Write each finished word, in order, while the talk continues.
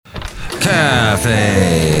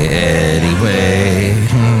Café anyway.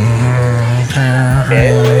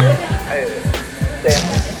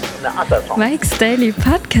 Mike's Daily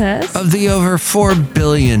Podcast. Of the over 4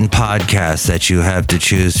 billion podcasts that you have to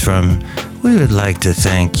choose from, we would like to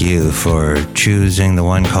thank you for choosing the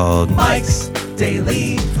one called Mike's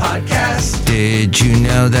Daily Podcast. Did you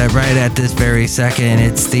know that right at this very second,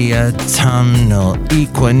 it's the autumnal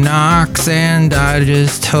equinox, and I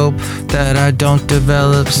just hope that I don't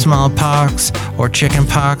develop smallpox or chicken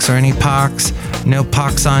pox or any pox. No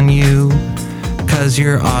pox on you, 'cause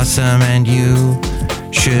you're awesome and you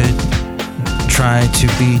should try to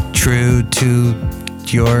be true to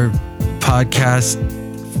your podcast.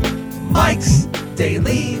 Mike's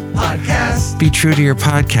Daily Podcast. Be true to your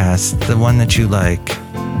podcast, the one that you like.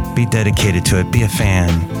 Be dedicated to it. Be a fan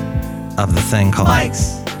of the thing called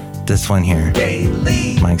Mike's this one here.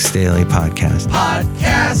 Daily Mike's Daily Podcast.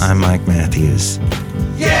 I'm Mike Matthews.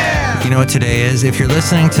 Yeah! You know what today is? If you're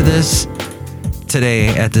listening to this today,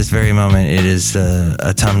 at this very moment, it is the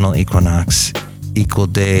autumnal equinox. Equal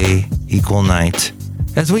day, equal night.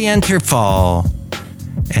 As we enter fall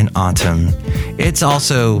and autumn, it's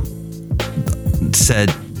also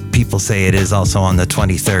said, people say it is also on the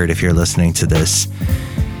 23rd if you're listening to this.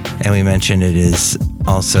 And we mentioned it is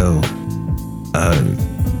also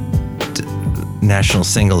National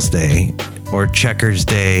Singles Day, or Checkers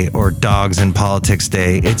Day, or Dogs in Politics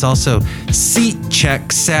Day. It's also Seat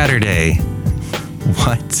Check Saturday.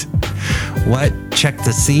 What? Check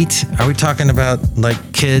the seat? Are we talking about like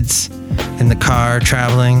kids in the car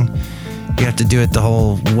traveling? You have to do it the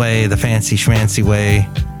whole way, the fancy schmancy way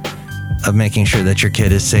of making sure that your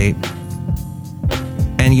kid is safe.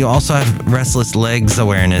 And you also have Restless Legs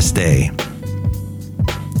Awareness Day,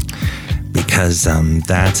 because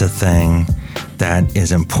that's a thing that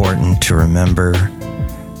is important to remember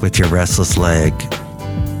with your restless leg.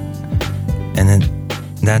 And then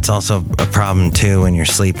that's also a problem too when you're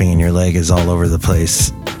sleeping and your leg is all over the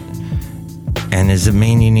place. And does it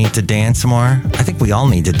mean you need to dance more? I think we all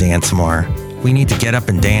need to dance more. We need to get up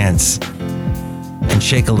and dance and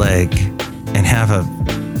shake a leg and have a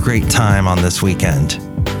great time on this weekend.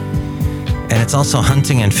 And it's also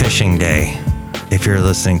Hunting and Fishing Day, if you're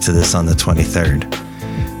listening to this on the 23rd.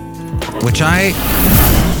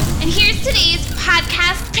 And here's today's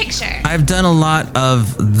podcast picture. I've done a lot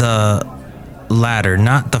of the latter,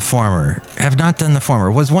 not the former. Have not done the former.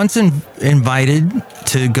 Was once invited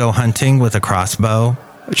to go hunting with a crossbow.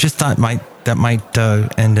 Just thought that might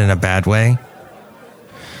end in a bad way.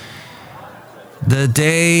 The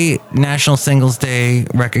day, National Singles Day,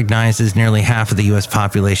 recognizes nearly half of the U.S.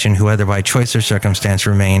 population who either by choice or circumstance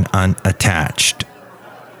remain unattached.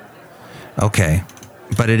 Okay,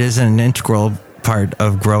 but it is an integral part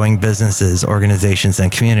of growing businesses, organizations,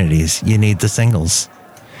 and communities. You need the singles.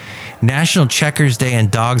 National Checkers Day and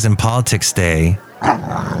Dogs in Politics Day,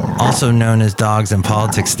 also known as Dogs in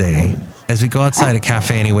Politics Day. As we go outside a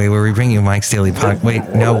cafe anyway, where we bring you Mike's Daily Podcast.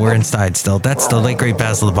 Wait, no, we're inside still. That's the late great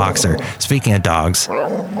Basil the Boxer. Speaking of dogs,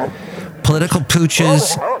 political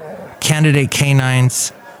pooches, candidate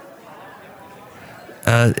canines.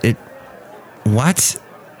 It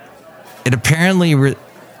apparently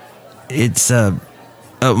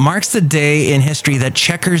marks the day in history that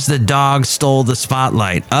Checkers the dog stole the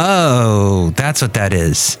spotlight. Oh, that's what that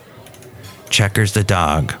is. Checkers the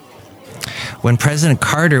dog. When President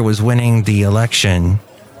Carter was winning the election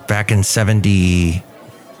back in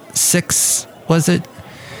 76, was it?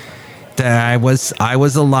 That I was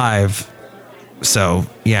alive. So,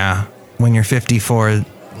 yeah, when you're 54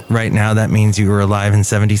 right now, that means you were alive in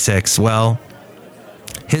 76. Well,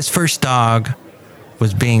 his first dog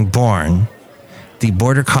was being born. The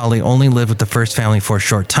Border Collie only lived with the first family for a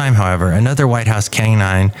short time, however. Another White House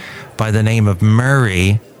canine by the name of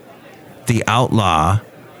Murray, the outlaw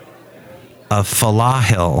of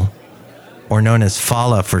Falahil, or known as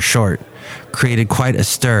Fala for short, created quite a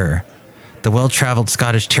stir. The well-traveled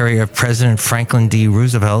Scottish Terrier of President Franklin D.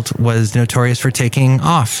 Roosevelt was notorious for taking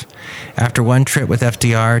off. After one trip with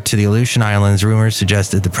FDR to the Aleutian Islands, rumors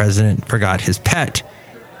suggested the president forgot his pet.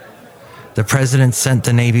 The president sent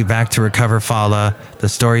the Navy back to recover Fala. The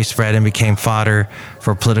story spread and became fodder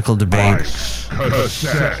for political debate.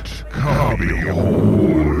 Cassette copy.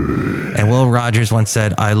 And Will Rogers once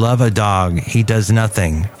said, "I love a dog. He does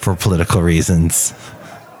nothing for political reasons."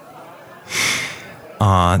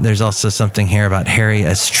 There's also something here about Harry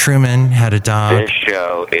S. Truman had a dog. This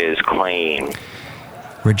show is clean.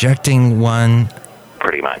 Rejecting one.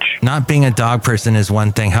 Pretty much. Not being a dog person is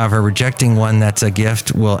one thing. However, rejecting one that's a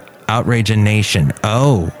gift will outrage a nation.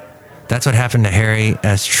 Oh, that's what happened to Harry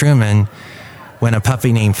S. Truman when a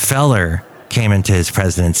puppy named Feller came into his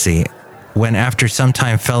presidency. when after some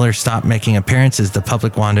time Feller stopped making appearances, the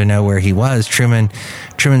public wanted to know where he was.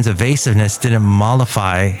 Truman's evasiveness didn't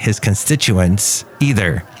mollify his constituents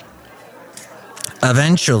either.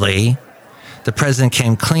 Eventually, the president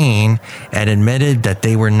came clean and admitted that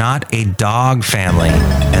they were not a dog family,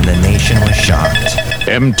 and the nation was shocked.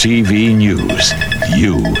 MTV News.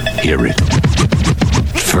 You hear it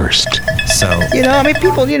first. So,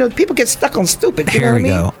 people get stuck on stupid. Here we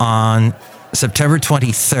go. On September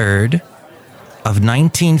 23rd of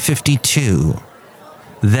 1952,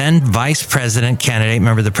 then vice president candidate,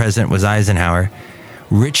 remember the president was Eisenhower,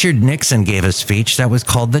 Richard Nixon gave a speech that was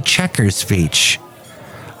called the Checkers speech.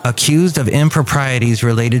 Accused of improprieties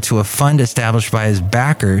related to a fund established by his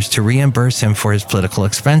backers to reimburse him for his political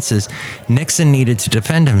expenses, Nixon needed to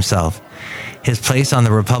defend himself. His place on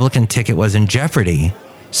the Republican ticket was in jeopardy,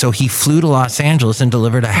 so he flew to Los Angeles and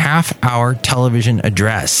delivered a half-hour television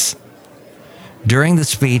address. During the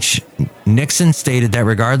speech, Nixon stated that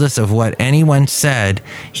regardless of what anyone said,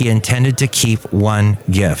 he intended to keep one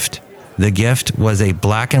gift. The gift was a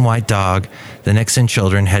black and white dog the Nixon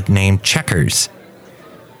children had named Checkers.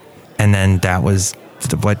 And then that was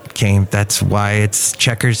what came. That's why it's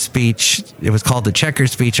Checkers speech. It was called the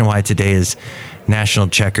Checkers speech, and why today is National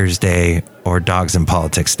Checkers Day or Dogs in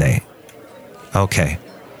Politics Day. Okay.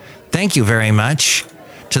 Thank you very much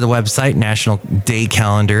to the website,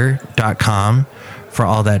 nationaldaycalendar.com, for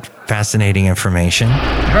all that fascinating information.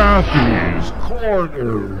 Kathy's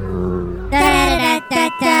Corner.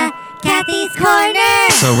 Kathy's Corner.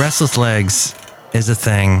 So restless legs is a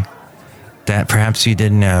thing that perhaps you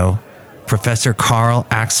didn't know. Professor Carl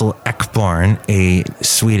Axel Ekborn, a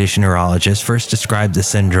Swedish neurologist, first described the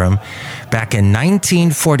syndrome back in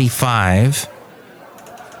 1945.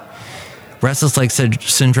 Restless leg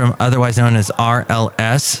syndrome, otherwise known as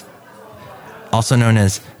RLS, also known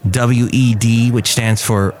as WED, which stands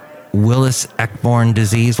for Willis-Ekborn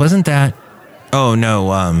disease. Wasn't that? Oh,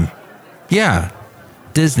 no.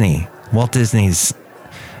 Disney. Walt Disney's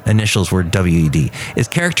initials were WED, is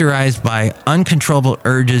characterized by uncontrollable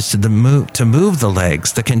urges to move the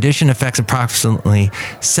legs. The condition affects approximately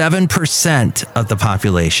 7% of the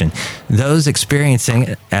population. Those experiencing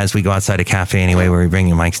it, as we go outside a cafe anyway, where we bring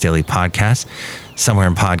you Mike's Daily Podcast, somewhere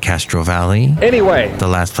in Podcastro Valley. Anyway. The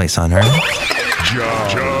last place on earth.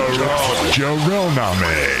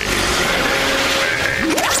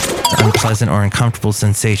 Unpleasant or uncomfortable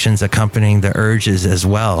sensations accompanying the urges as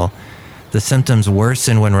well. The symptoms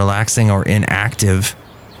worsen when relaxing or inactive.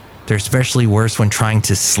 They're especially worse when trying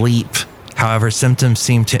to sleep. However, symptoms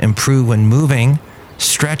seem to improve when moving,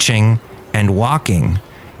 stretching, and walking.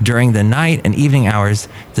 During the night and evening hours,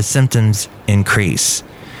 the symptoms increase.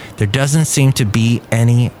 There doesn't seem to be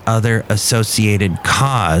any other associated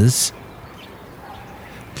cause,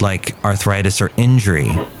 like arthritis or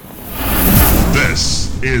injury. This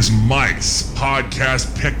is Mike's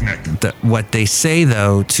Podcast Picnic. What they say,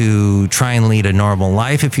 though, to try and lead a normal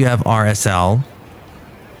life if you have RSL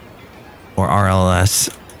or RLS,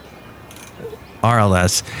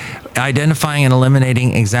 identifying and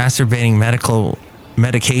eliminating exacerbating medical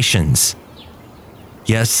medications.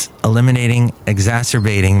 Yes, eliminating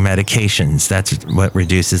exacerbating medications. That's what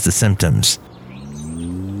reduces the symptoms.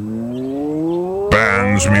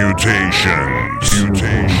 Bans mutations.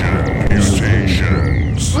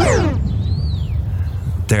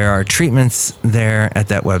 There are treatments there at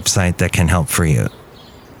that website that can help for you.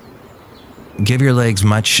 Give your legs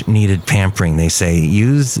much needed pampering, they say.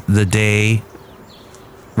 Use the day,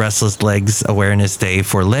 Restless Legs Awareness Day,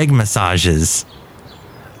 for leg massages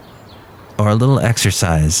or a little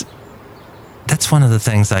exercise. That's one of the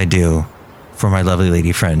things I do for my lovely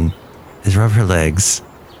lady friend, is rub her legs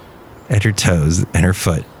at her toes and her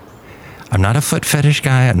foot. I'm not a foot fetish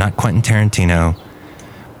guy. I'm not Quentin Tarantino,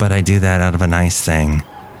 but I do that out of a nice thing.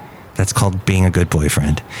 That's called being a good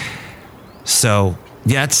boyfriend. So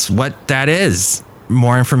that's what that is.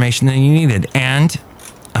 More information than you needed, and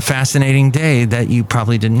a fascinating day that you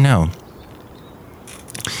probably didn't know.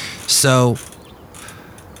 So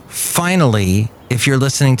finally, if you're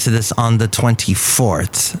listening to this on the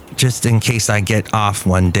 24th, just in case I get off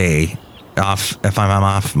one day, if I'm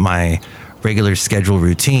off my regular schedule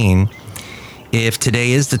routine, if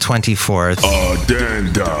today is the 24th,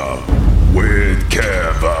 Addenda with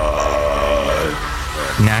Kevin.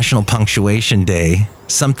 National Punctuation Day,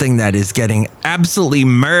 something that is getting absolutely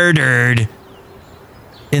murdered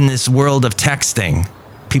in this world of texting.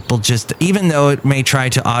 People just, even though it may try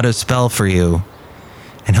to auto spell for you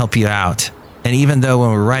and help you out, and even though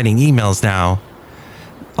when we're writing emails now,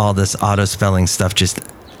 all this auto spelling stuff just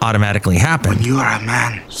automatically happens. When you are a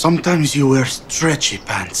man, sometimes you wear stretchy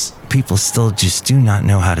pants. People still just do not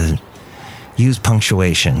know how to use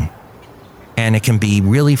punctuation. And it can be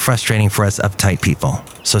really frustrating for us uptight people.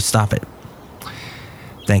 So stop it.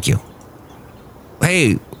 Thank you.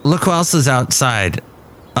 Hey, look who else is outside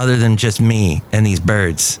other than just me and these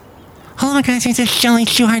birds. Hello, guys. This is Shelly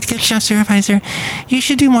Shoehart, gift shop supervisor. You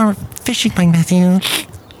should do more fishing, Mike Matthew.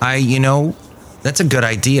 That's a good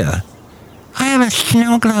idea. I have a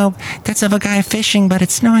snow globe that's of a guy fishing, but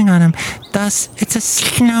it's snowing on him. Thus, it's a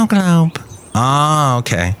snow globe. Oh,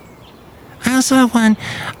 okay. I also have one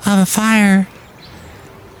of a fire.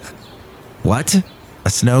 What? A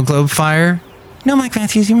snow globe fire? No, Mike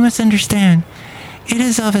Matthews, you must understand. It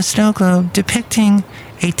is of a snow globe depicting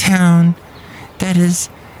a town that is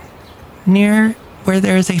near where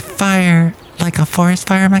there is a fire, like a forest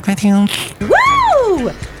fire, Mike Matthews.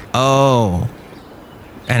 Woo! Oh.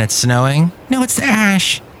 And it's snowing? No, it's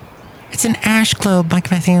ash. It's an ash globe,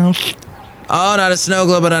 Mike Matthews. Oh, not a snow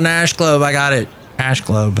globe, but an ash globe. I got it. Ash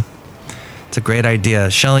globe. It's a great idea.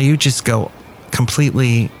 Shelley, you just go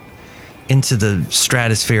completely into the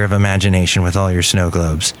stratosphere of imagination with all your snow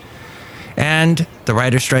globes. And the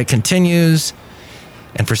writer's strike continues.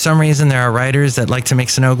 And for some reason, there are writers that like to make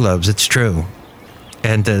snow globes. It's true.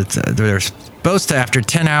 And they're supposed to, after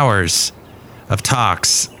 10 hours of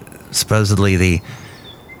talks, supposedly the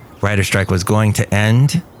writer's strike was going to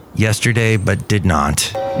end yesterday, but did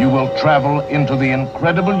not. You will travel into the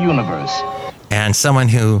incredible universe. And someone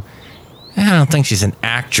who, I don't think she's an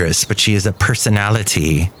actress, but she is a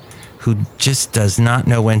personality who just does not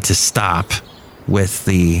know when to stop with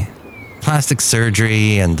the plastic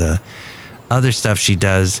surgery and the other stuff she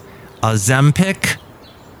does. Ozempic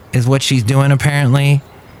is what she's doing, apparently.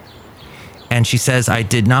 And she says, I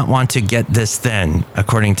did not want to get this thin,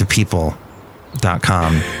 according to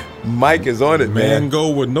people.com. Mike is on it, man. Go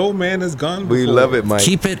where no man has gone before. We love it, Mike.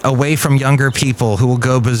 Keep it away from younger people who will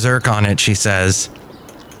go berserk on it, she says.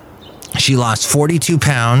 She lost 42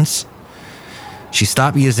 pounds. She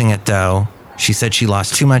stopped using it, though. She said she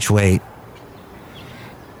lost too much weight.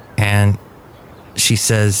 And she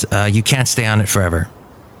says, you can't stay on it forever.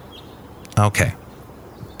 Okay.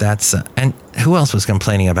 That's... and who else was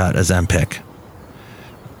complaining about Ozempic?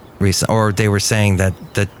 Or they were saying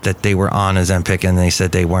that they were on Ozempic and they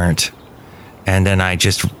said they weren't. And then I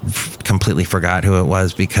just completely forgot who it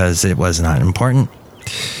was because it was not important.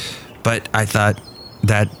 But I thought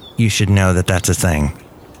that you should know that that's a thing.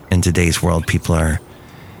 In today's world, people are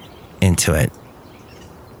into it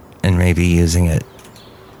and maybe using it.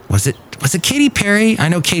 Was it Katy Perry? I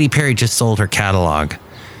know Katy Perry just sold her catalog.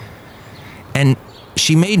 And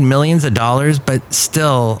she made millions of dollars, but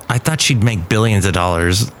still, I thought she'd make billions of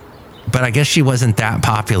dollars. But I guess she wasn't that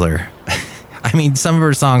popular. I mean, some of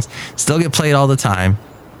her songs still get played all the time.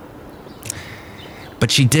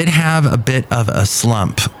 But she did have a bit of a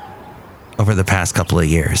slump over the past couple of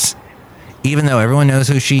years. Even though everyone knows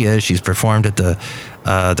who she is, she's performed at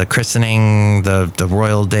the christening, the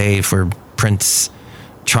royal day for Prince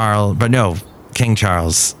Charles, but no, King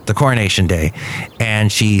Charles, the coronation day.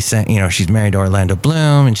 And she's married to Orlando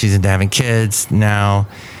Bloom and she's into having kids now.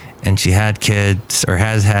 And she had kids or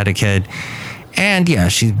has had a kid. And yeah,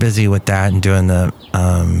 she's busy with that and doing the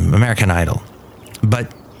American Idol.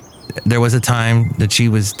 But there was a time that she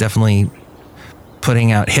was definitely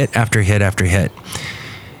putting out hit after hit after hit.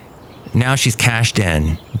 Now she's cashed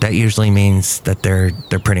in. That usually means that they're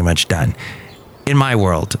pretty much done. In my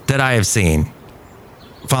world that I have seen,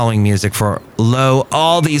 following music for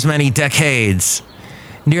all these many decades,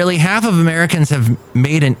 nearly half of Americans have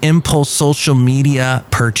made an impulse social media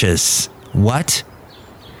purchase. What?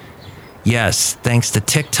 Yes, thanks to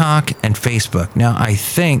TikTok and Facebook. Now, I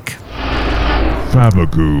think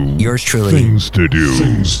Fabagoo, yours truly things to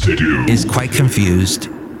do, is quite confused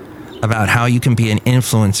about how you can be an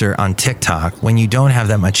influencer on TikTok when you don't have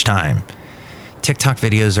that much time. TikTok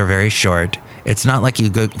videos are very short. It's not like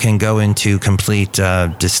you can go into complete,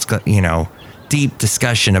 deep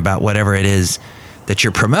discussion about whatever it is that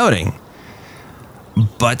you're promoting.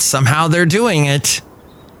 But somehow they're doing it.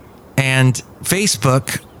 And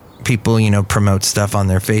Facebook, people, promote stuff on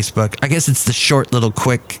their Facebook. I guess it's the short, little,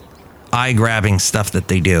 quick, eye-grabbing stuff that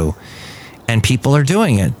they do. And people are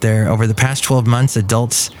doing it. Over the past 12 months,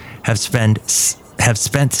 adults have spent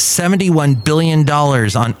 $71 billion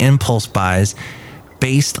on impulse buys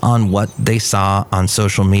based on what they saw on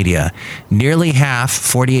social media. Nearly half,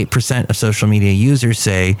 48% of social media users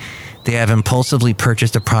say they have impulsively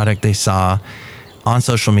purchased a product they saw on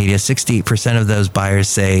social media. 68% of those buyers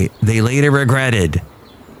say they later regretted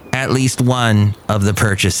at least one of the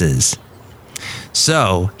purchases.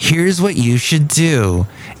 So here's what you should do.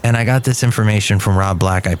 And I got this information from Rob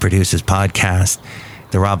Black. I produce his podcast.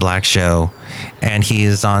 The Rob Black Show, and he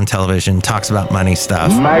is on television, talks about money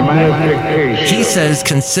stuff. He says,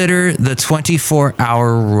 consider the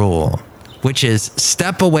 24-hour rule, which is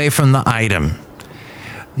step away from the item.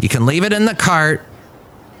 You can leave it in the cart,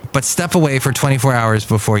 but step away for 24 hours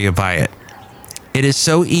before you buy it. It is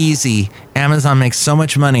so easy. Amazon makes so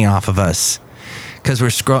much money off of us because we're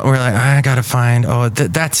like, I gotta find.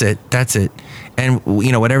 That's it. And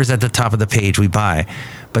whatever's at the top of the page, we buy.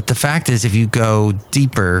 But the fact is, if you go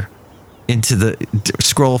deeper into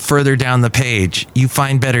scroll further down the page, you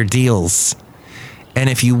find better deals. And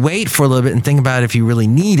if you wait for a little bit and think about if you really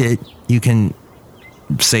need it, you can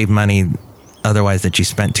save money otherwise that you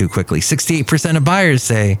spent too quickly. 68% of buyers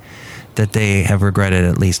say that they have regretted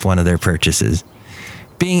at least one of their purchases.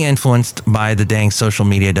 Being influenced by the dang social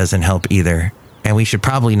media doesn't help either. And we should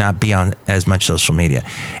probably not be on as much social media.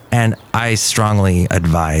 And I strongly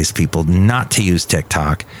advise people not to use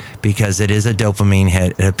TikTok because it is a dopamine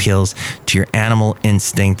hit. It appeals to your animal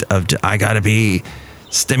instinct of, I got to be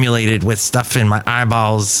stimulated with stuff in my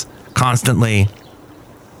eyeballs constantly.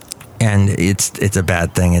 And it's a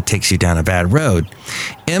bad thing. It takes you down a bad road.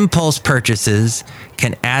 Impulse purchases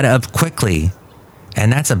can add up quickly.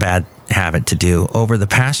 And that's a bad habit to do. Over the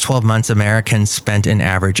past 12 months, Americans spent an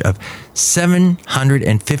average of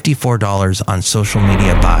 $754 on social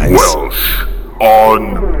media buys. Welsh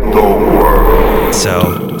on the world.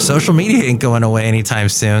 So social media ain't going away anytime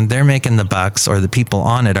soon. They're making the bucks, or the people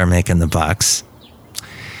on it are making the bucks.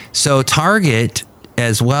 So Target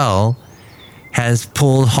as well has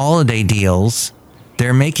pulled holiday deals.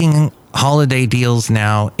 They're making holiday deals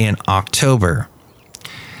now in October.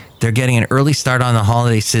 They're getting an early start on the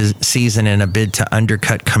holiday season in a bid to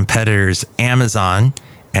undercut competitors Amazon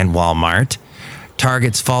and Walmart.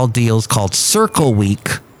 Target's fall deals called Circle Week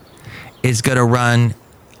is going to run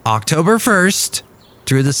October 1st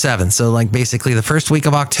through the 7th. So like basically the first week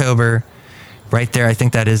of October, right there. I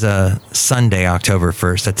think that is a Sunday, October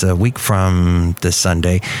 1st. That's a week from this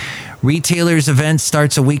Sunday. Retailers' event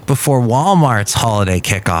starts a week before Walmart's holiday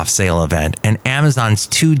kickoff sale event and Amazon's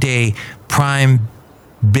 2-day Prime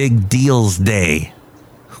Big Deals Day.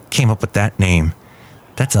 Who came up with that name?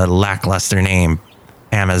 That's a lackluster name,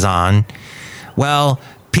 Amazon. Well,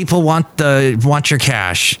 people want your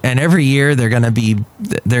cash, and every year they're gonna be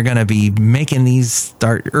making these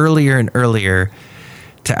start earlier and earlier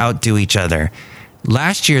to outdo each other.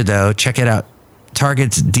 Last year, though, check it out.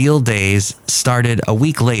 Target's deal days started a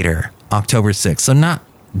week later, October 6th. So not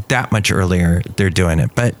that much earlier they're doing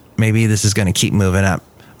it, but maybe this is going to keep moving up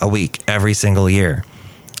a week every single year.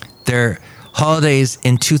 Their holidays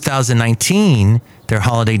in 2019, their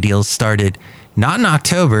holiday deals started not in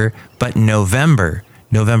October, but November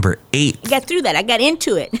 8th. I got through that. I got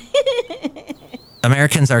into it.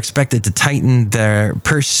 Americans are expected to tighten their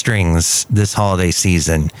purse strings this holiday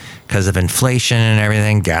season because of inflation and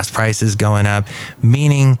everything, gas prices going up,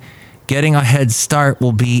 meaning getting a head start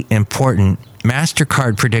will be important.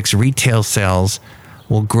 MasterCard predicts retail sales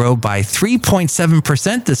will grow by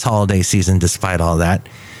 3.7% this holiday season despite all that,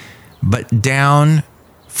 but down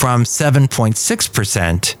from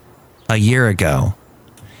 7.6% a year ago.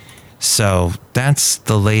 So that's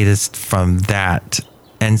the latest from that.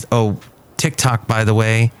 And TikTok, by the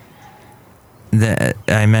way, that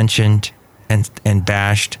I mentioned and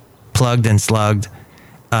bashed, plugged and slugged.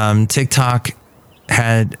 TikTok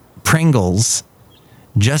had Pringles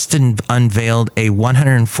just unveiled a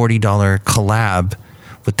 $140 collab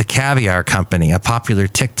with the Caviar Company, a popular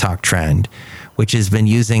TikTok trend, which has been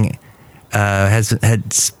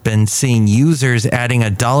been seeing users adding a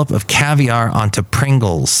dollop of caviar onto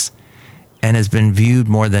Pringles, and has been viewed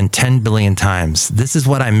more than 10 billion times. This is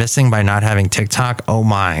what I'm missing by not having TikTok. Oh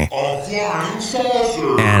my.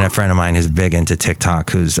 And a friend of mine who's big into TikTok,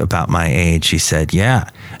 who's about my age, she said, yeah,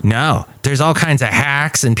 no, there's all kinds of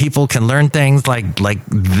hacks and people can learn things like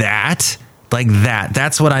that. Like that.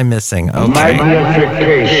 That's what I'm missing. Okay.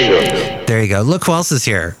 There you go. Look who else is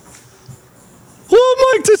here.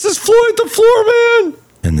 Oh, Mike, this is Floyd the Floorman.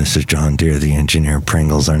 And this is John Deere, the engineer.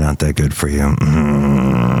 Pringles are not that good for you.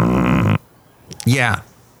 Yeah.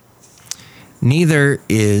 Neither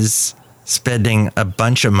is spending a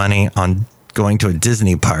bunch of money on going to a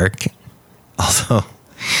Disney park. Although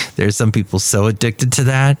there's some people so addicted to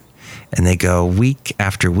that, and they go week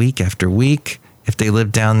after week after week. If they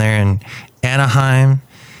live down there in Anaheim,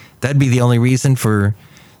 that'd be the only reason for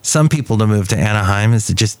some people to move to Anaheim, is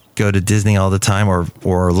to just go to Disney all the time, or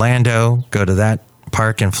Orlando, go to that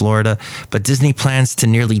park in Florida. But Disney plans to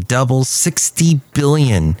nearly double to $60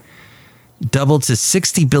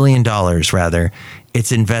 billion rather,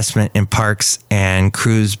 its investment in parks and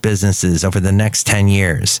cruise businesses over the next 10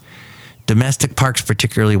 years. domestic parks,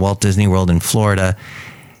 particularly Walt Disney World in Florida,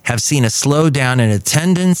 have seen a slowdown in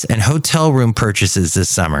attendance and hotel room purchases this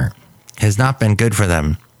summer. It has not been good for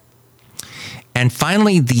them. And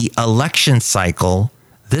finally, the election cycle,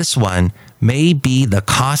 this one may be the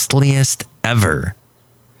costliest ever.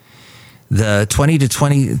 The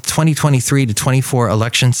 2023 to 24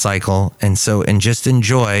 election cycle, and just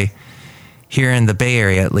enjoy. Here in the Bay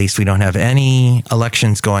Area, at least, we don't have any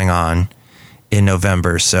elections going on in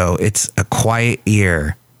November. So it's a quiet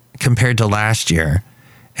year compared to last year.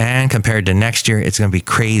 And compared to next year, it's going to be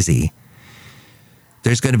crazy.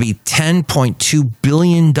 There's going to be $10.2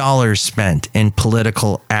 billion spent in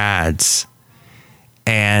political ads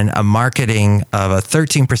and a marketing of a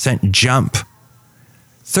 13% jump.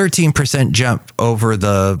 13% jump over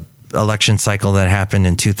the election cycle that happened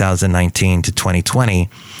in 2019 to 2020.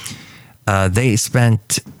 They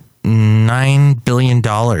spent $9 billion.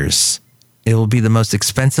 It will be the most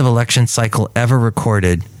expensive election cycle ever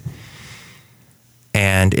recorded.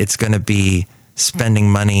 And it's going to be spending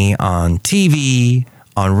money on TV,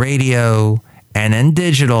 on radio, and in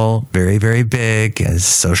digital, very, very big, as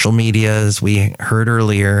social media, as we heard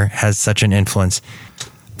earlier, has such an influence.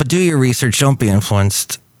 But do your research. Don't be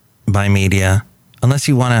influenced by media. Unless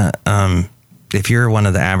you want to... if you're one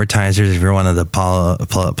of the advertisers, if you're one of the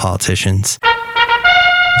politicians.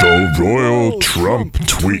 The Royal Trump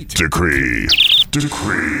Tweet Decree.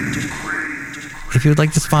 If you would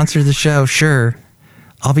like to sponsor the show, sure,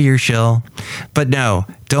 I'll be your shill. But no,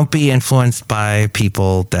 don't be influenced by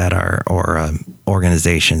people that are, or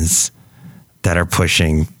organizations that are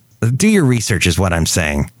pushing. Do your research is what I'm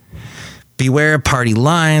saying. Beware of party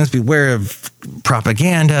lines, beware of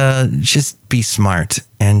propaganda. Just be smart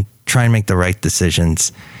and try and make the right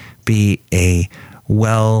decisions. Be a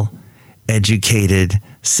well-educated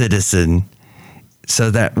citizen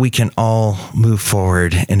so that we can all move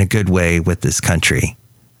forward in a good way with this country.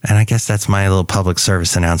 And I guess that's my little public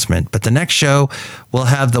service announcement. But the next show, we'll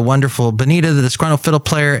have the wonderful Benita, the Disgruntled Fiddle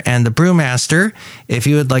Player, and the Brewmaster. If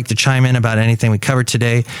you would like to chime in about anything we covered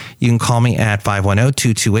today, you can call me at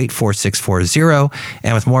 510-228-4640.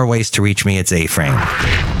 And with more ways to reach me, it's A-Frame.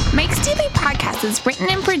 Mike's Daily Podcast is written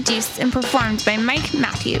and produced and performed by Mike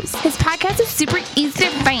Matthews. His podcast is super easy to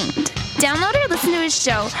find. Download or listen to his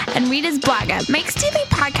show and read his blog at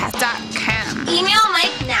mikesdailypodcast.com. Email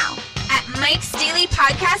Mike now at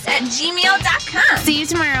mikesdailypodcast@gmail.com. See you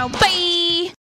tomorrow. Bye.